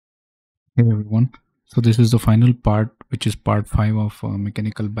Hey everyone. So this is the final part, which is part 5 of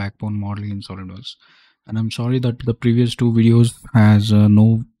mechanical backbone modeling in SolidWorks. And I'm sorry that the previous two videos has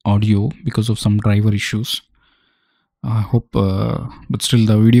no audio because of some driver issues. I hope, but still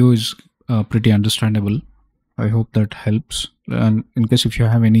the video is pretty understandable. I hope that helps. And in case if you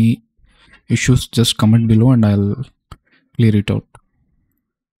have any issues, just comment below and I'll clear it out.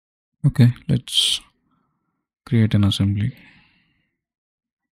 Okay, let's create an assembly.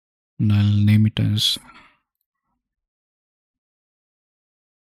 And I'll name it as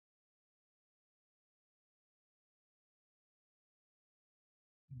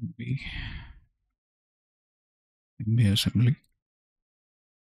B, B assembly.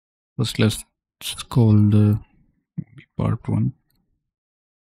 First, let's call the part 1.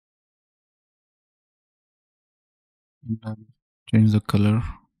 And I'll change the color.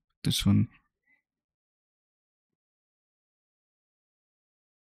 This one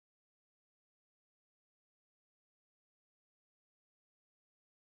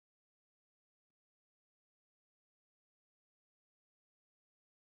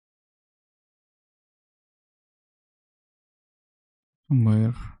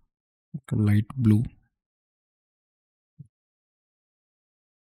somewhere like a light blue.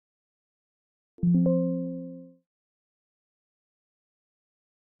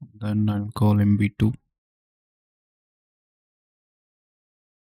 Then I'll call MB2.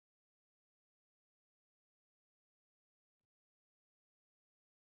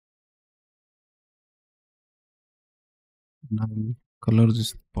 And I'll color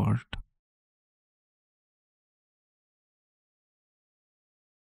this part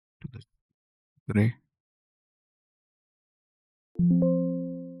to the gray.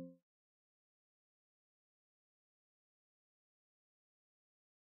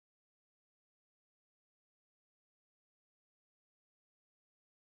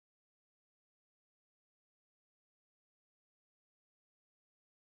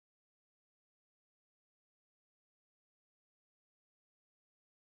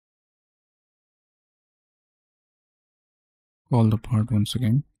 Call the part once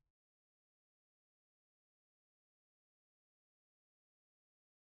again.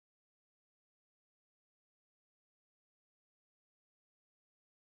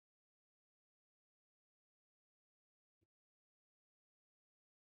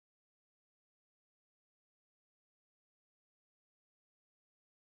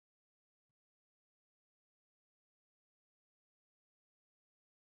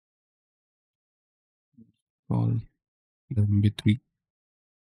 Call the MB3.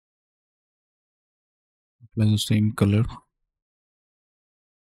 Apply the same color.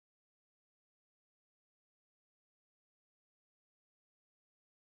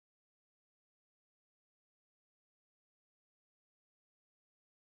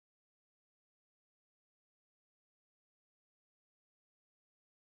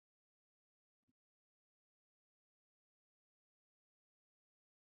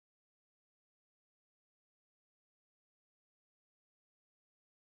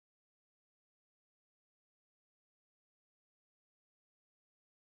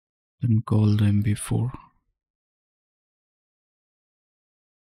 Then call the MB4.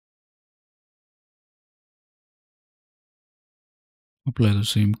 Apply the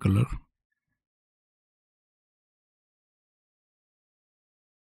same color.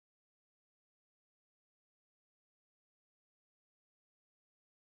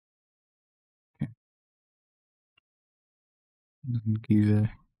 Okay. Then give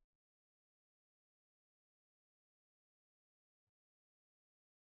a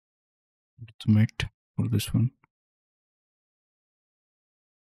submit for this one.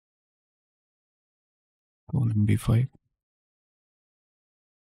 Call MB5.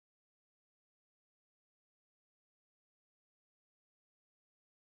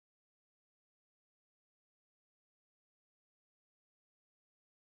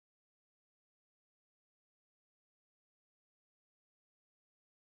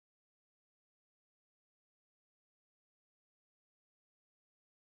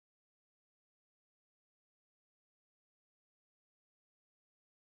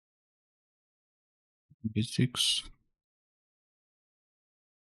 MB6.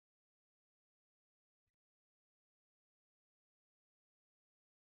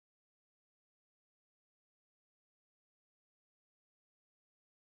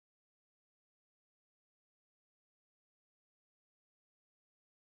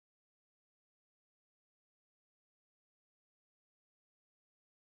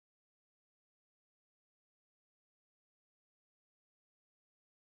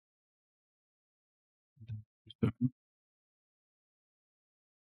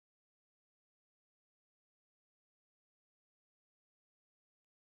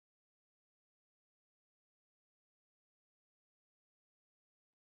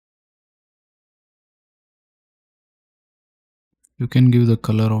 You can give the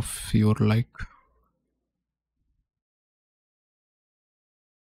color of your like.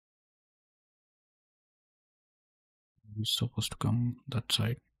 It's supposed to come that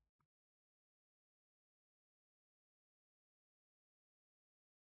side.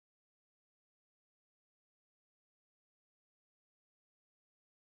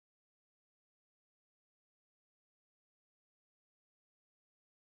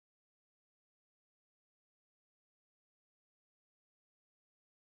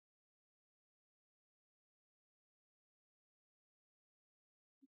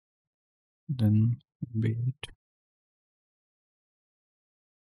 Then wait.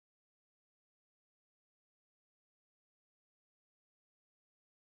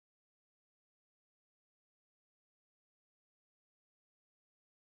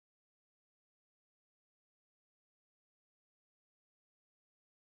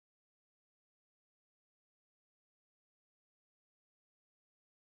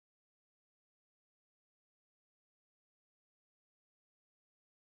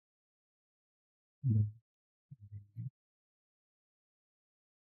 Then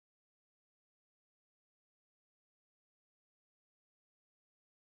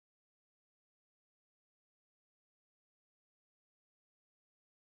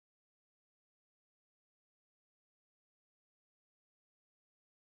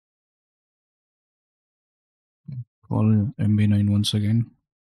call MB9 once again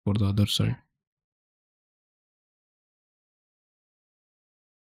for the other side.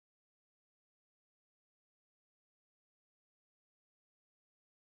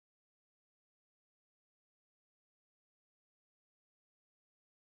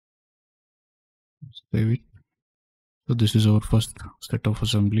 Save it. So this is our first set of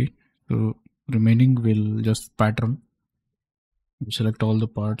assembly. So remaining will just pattern. We select all the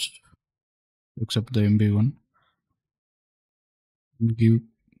parts except the MB1. Give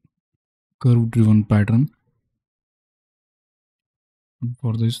curve driven pattern. And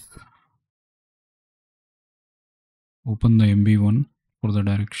for this, open the MB1 for the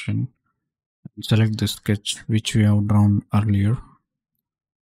direction. Select the sketch which we have drawn earlier.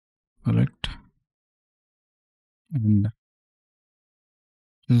 Select, and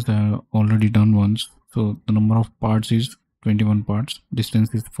since I have already done once, so the number of parts is 21 parts,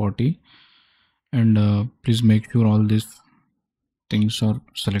 distance is 40, and please make sure all these things are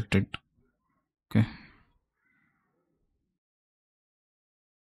selected. Okay,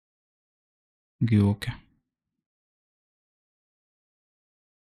 give OK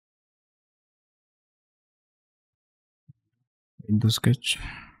in the sketch.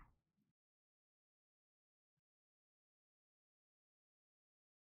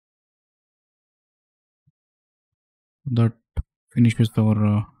 That finishes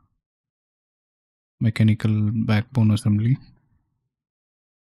our mechanical backbone assembly.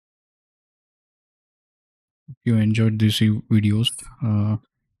 If you enjoyed these videos,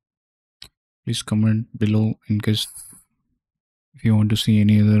 please comment below in case if you want to see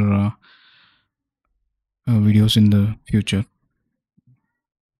any other videos in the future.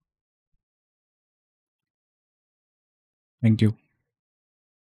 Thank you.